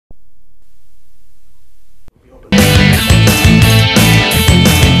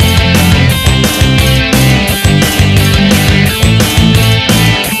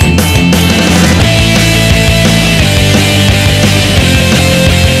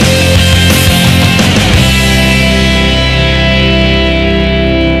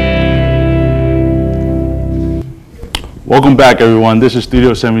Welcome back, everyone. This is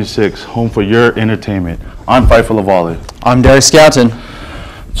Studio 76, home for your entertainment. I'm Faifo. I'm Derek Scouton.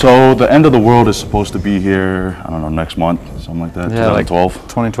 So the end of the world is supposed to be here, I don't know, next month, something like that, Yeah, 2012? Like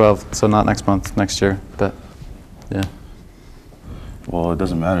 2012, so not next month, next year, but yeah. Well, it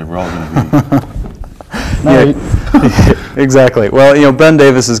doesn't matter, we're all going to be... Yeah, exactly. Well, you know, Ben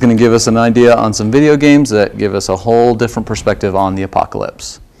Davis is going to give us an idea on some video games that give us a whole different perspective on the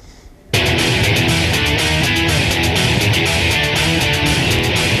apocalypse.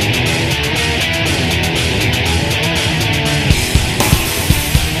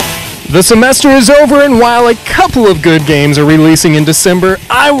 The semester is over, and while a couple of good games are releasing in December,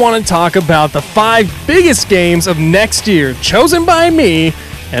 I want to talk about the 5 biggest games of next year, chosen by me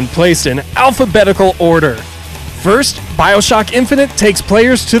and placed in alphabetical order. First, BioShock Infinite takes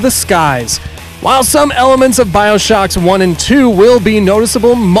players to the skies. While some elements of BioShocks 1 and 2 will be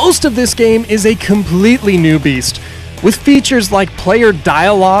noticeable, most of this game is a completely new beast, with features like player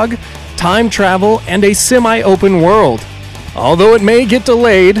dialogue, time travel, and a semi-open world. Although it may get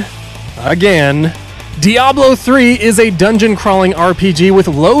delayed, again, Diablo 3 is a dungeon-crawling RPG with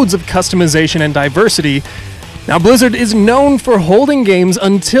loads of customization and diversity. Now, Blizzard is known for holding games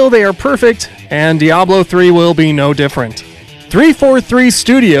until they are perfect, and Diablo 3 will be no different. 343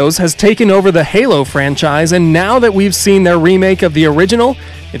 Studios has taken over the Halo franchise, and now that we've seen their remake of the original,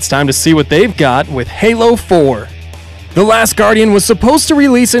 it's time to see what they've got with Halo 4. The Last Guardian was supposed to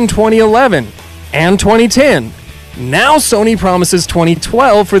release in 2011 and 2010. Now Sony promises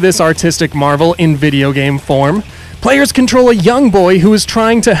 2012 for this artistic marvel in video game form. Players control a young boy who is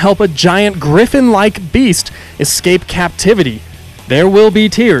trying to help a giant Griffin-like beast escape captivity. There will be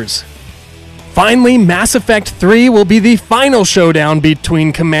tears. Finally, Mass Effect 3 will be the final showdown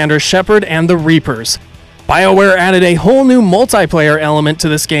between Commander Shepard and the Reapers. BioWare added a whole new multiplayer element to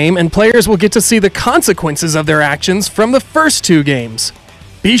this game, and players will get to see the consequences of their actions from the first 2 games.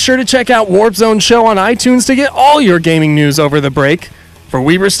 Be sure to check out Warp Zone Show on iTunes to get all your gaming news over the break. For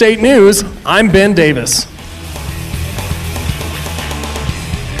Weber State News, I'm Ben Davis.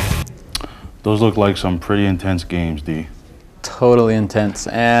 Those look like some pretty intense games, D. Totally intense.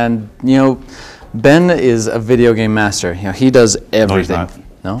 And, you know, Ben is a video game master. You know, he does everything. No, he's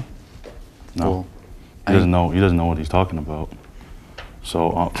not. No? No. Well, He doesn't know what he's talking about.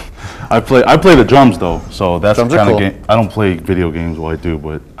 So I play the drums though. So that's the kind of game. I don't play video games while I do,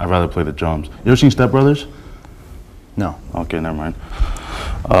 but I'd rather play the drums. You ever seen Step Brothers? No. Okay, never mind.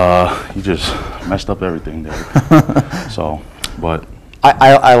 You just messed up everything there. So, but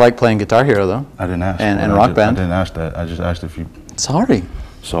I like playing Guitar Hero though. I didn't ask. And Rock Band. I didn't ask that. I just asked if you. Sorry.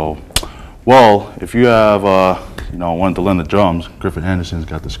 So, well, if you have wanted to learn the drums, Griffin Henderson's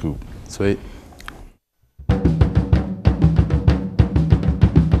got the scoop. Sweet.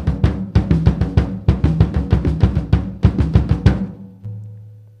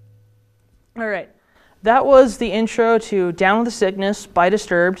 Alright, that was the intro to Down with the Sickness by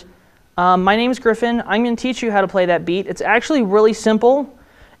Disturbed. My name is Griffin. I'm going to teach you how to play that beat. It's actually really simple.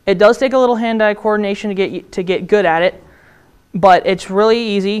 It does take a little hand-eye coordination to get good at it, but it's really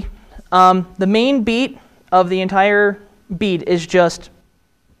easy. The main beat of the entire beat is just...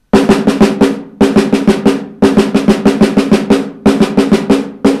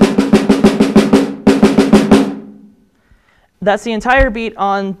 That's the entire beat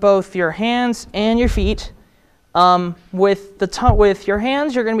on both your hands and your feet. With your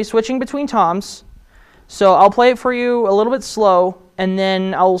hands, you're going to be switching between toms. So I'll play it for you a little bit slow, and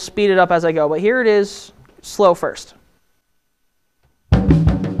then I'll speed it up as I go. But here it is, slow first.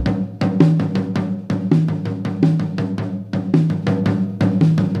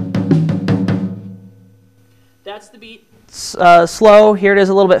 That's the beat. Slow. Here it is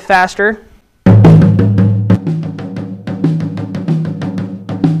a little bit faster.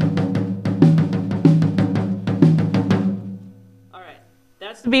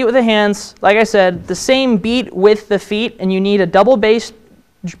 That's the beat with the hands. Like I said, the same beat with the feet, and you need a double bass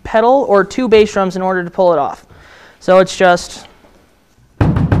pedal or 2 bass drums in order to pull it off. So it's just...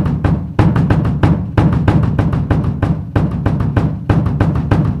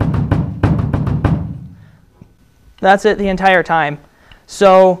 That's it the entire time.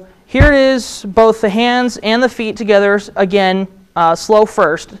 So here it is, both the hands and the feet together, again, slow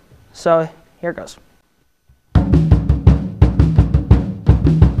first. So here it goes.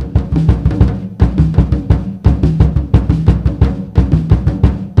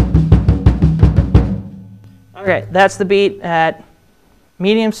 Okay, that's the beat at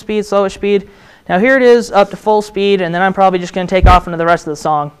medium speed, slowish speed. Now here it is up to full speed, and then I'm probably just going to take off into the rest of the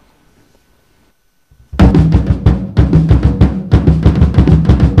song.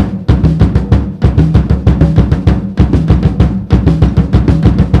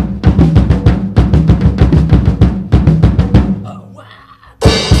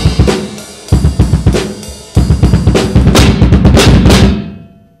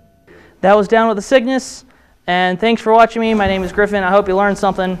 That was Down with the Sickness, and thanks for watching me. My name is Griffin. I hope you learned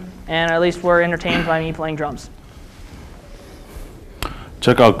something, and at least were entertained by me playing drums.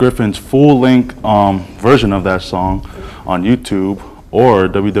 Check out Griffin's full-length version of that song on YouTube or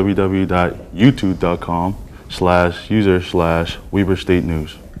www.youtube.com/user/Weber State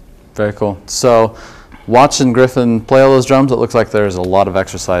News. Very cool. So, watching Griffin play all those drums, it looks like there's a lot of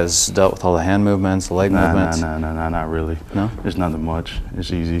exercise dealt with all the hand movements, the leg movements. Nah, not really. No? It's nothing much.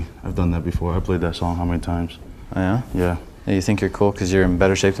 It's easy. I've done that before. I played that song how many times? Oh, yeah? Yeah. Yeah, you think you're cool because you're in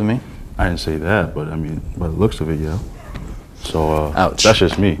better shape than me? I didn't say that, but I mean, by the looks of it, yeah. So, ouch. That's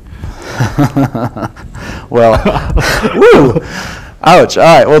just me. Well, woo! Ouch. All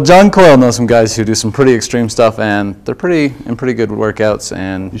right. Well, John Coyle knows some guys who do some pretty extreme stuff, and they're pretty good workouts.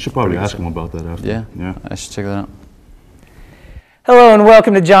 And You should probably ask him about that after. Yeah. Yeah. I should check that out. Hello and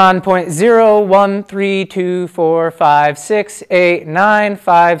welcome to John.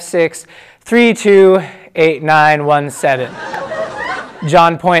 0.01324568956328917.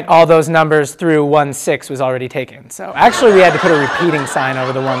 John Point, all those numbers through 16 was already taken. So actually we had to put a repeating sign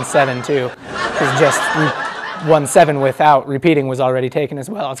over the 17 too, because just 17 without repeating was already taken as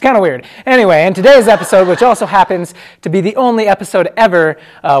well. It's kind of weird. Anyway, in today's episode, which also happens to be the only episode ever,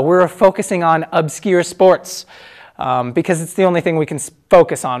 we're focusing on obscure sports. Because it's the only thing we can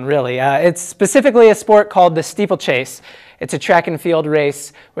focus on, really. It's specifically a sport called the Steeplechase. It's a track and field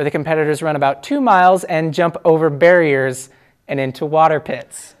race where the competitors run about 2 miles and jump over barriers and into water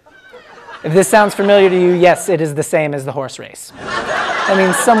pits. If this sounds familiar to you, yes, it is the same as the horse race. That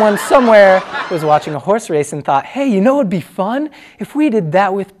means someone somewhere was watching a horse race and thought, hey, you know what would be fun if we did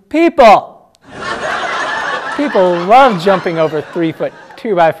that with people? People love jumping over 3-foot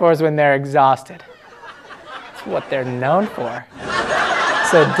 2x4s when they're exhausted. It's what they're known for.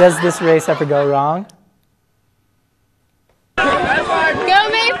 So does this race ever go wrong? Go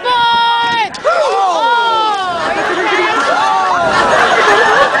Mayford!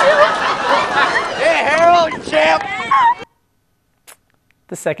 Hey, Harold, champ!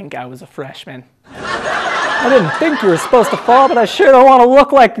 The second guy was a freshman. I didn't think you were supposed to fall, but I sure don't want to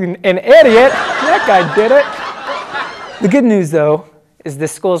look like an idiot. That guy did it. The good news, though, is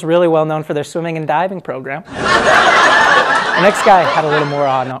this school is really well known for their swimming and diving program. The next guy had a little more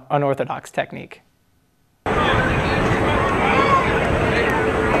unorthodox technique.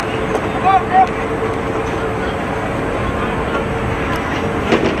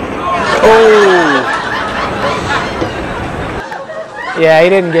 Oh! Yeah, he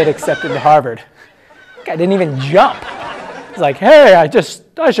didn't get accepted to Harvard. Guy didn't even jump. He's like, hey, I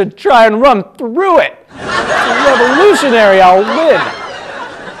should try and run through it. It's revolutionary, I'll win.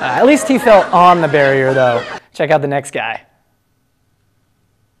 At least he fell on the barrier, though. Check out the next guy.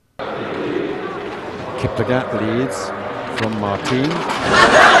 Kiplagat leads from Martin.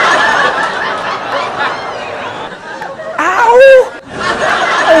 Ow!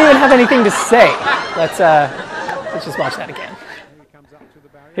 I don't even have anything to say. Let's just watch that again.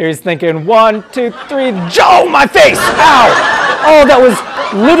 Here he's thinking, 1, 2, 3, Joe, my face! Ow! Oh, that was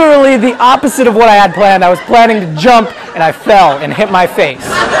literally the opposite of what I had planned. I was planning to jump, and I fell and hit my face.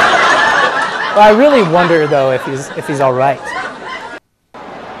 Well, I really wonder, though, if he's all right.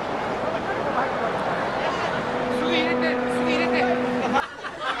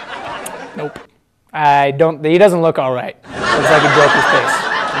 Nope. He doesn't look all right. Looks like he broke his face,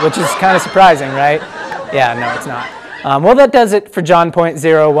 which is kind of surprising, right? Yeah, no, it's not. Well, that does it for John Point.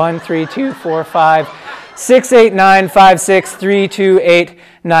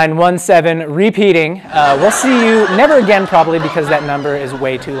 0132456689563289117. Repeating. We'll see you never again, probably, because that number is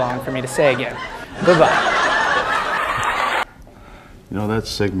way too long for me to say again. Bye-bye. You know, that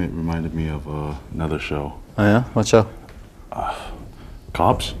segment reminded me of another show. Oh, yeah? What show?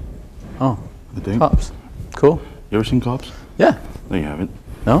 Cops, Oh, I think. Cops. Cool. You ever seen Cops? Yeah. No, you haven't.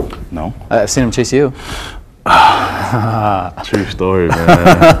 No? No? I've seen him chase you. True story,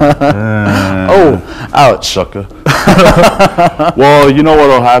 man. Oh, ouch. Sucker. Well, you know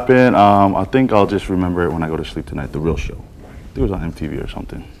what'll happen? I think I'll just remember it when I go to sleep tonight, the real show. I think it was on MTV or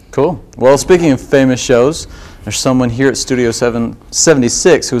something. Cool. Well, speaking of famous shows, there's someone here at Studio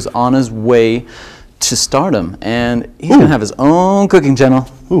 776 who's on his way to stardom, and he's going to have his own cooking channel.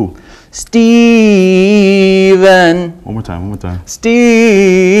 Who? Steven. One more time, one more time.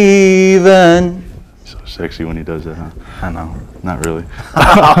 Steven. So sexy when he does that, huh? I know. Not really.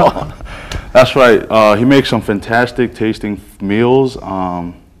 That's right. He makes some fantastic tasting meals.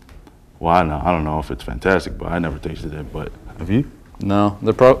 Well, I don't know if it's fantastic, but I never tasted it. But have you? No,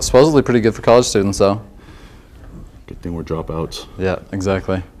 they're supposedly pretty good for college students, though. Good thing we're dropouts. Yeah,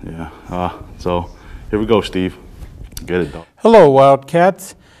 exactly. Yeah. So here we go, Steve. Get it, dog. Hello,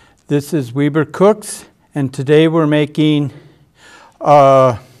 Wildcats. This is Weber Cooks, and today we're making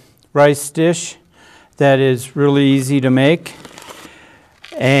a rice dish that is really easy to make.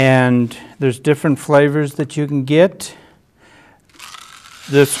 And there's different flavors that you can get.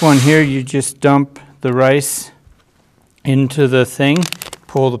 This one here, you just dump the rice into the thing,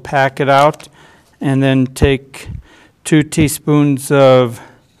 pull the packet out, and then take 2 teaspoons of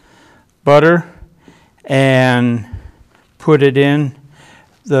butter and put it in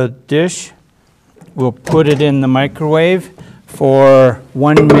the dish. We'll put it in the microwave for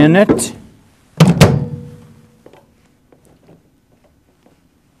 1 minute.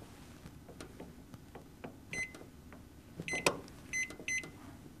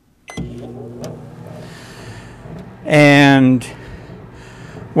 And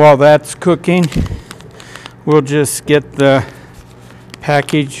while that's cooking, we'll just get the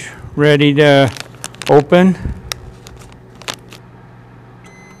package ready to open.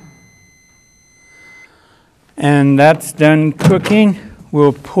 And that's done cooking.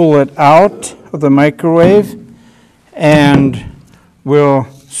 We'll pull it out of the microwave and we'll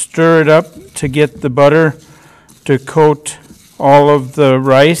stir it up to get the butter to coat all of the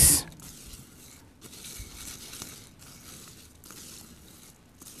rice.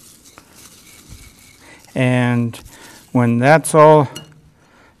 And when that's all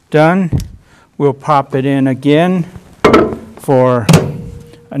done, we'll pop it in again for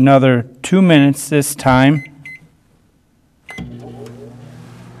another 2 minutes this time.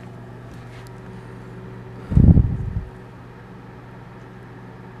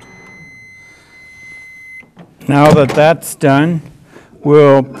 Now that that's done,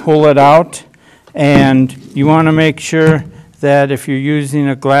 we'll pull it out, and you want to make sure that if you're using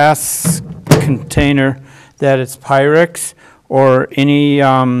a glass container that it's Pyrex or any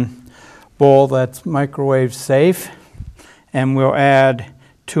bowl that's microwave safe. And we'll add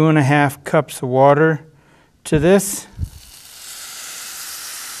 2.5 cups of water to this.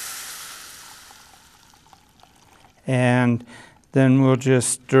 And then we'll just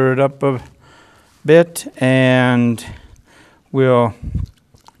stir it up a bit and we'll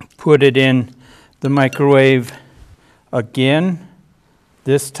put it in the microwave again.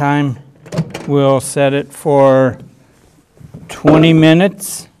 This time we'll set it for 20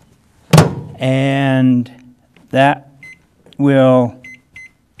 minutes and that will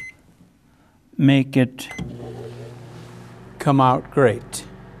make it come out great.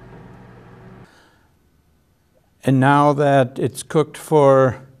 And now that it's cooked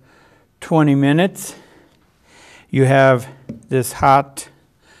for 20 minutes, you have this hot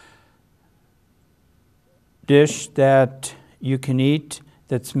dish that you can eat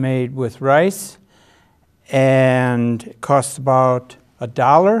that's made with rice, and it costs about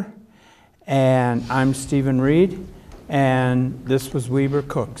 $1. And I'm Stephen Reed, and this was Weber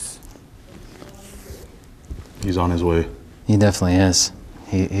Cooks. He's on his way. He definitely is.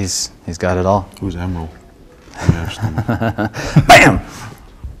 He's got it all. Who's Emerald? Bam!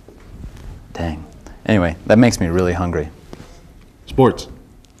 Dang. Anyway, that makes me really hungry. Sports.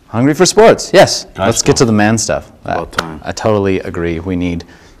 Hungry for sports, yes. Guys Let's get to the man stuff. About time. I totally agree. We need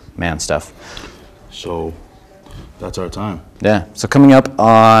man stuff. So that's our time. Yeah. So coming up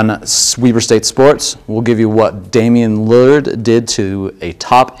on Weber State Sports, we'll give you what Damian Lillard did to a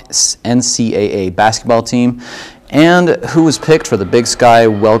top NCAA basketball team and who was picked for the Big Sky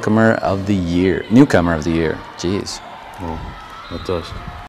Newcomer of the Year. Jeez. Well, that's us.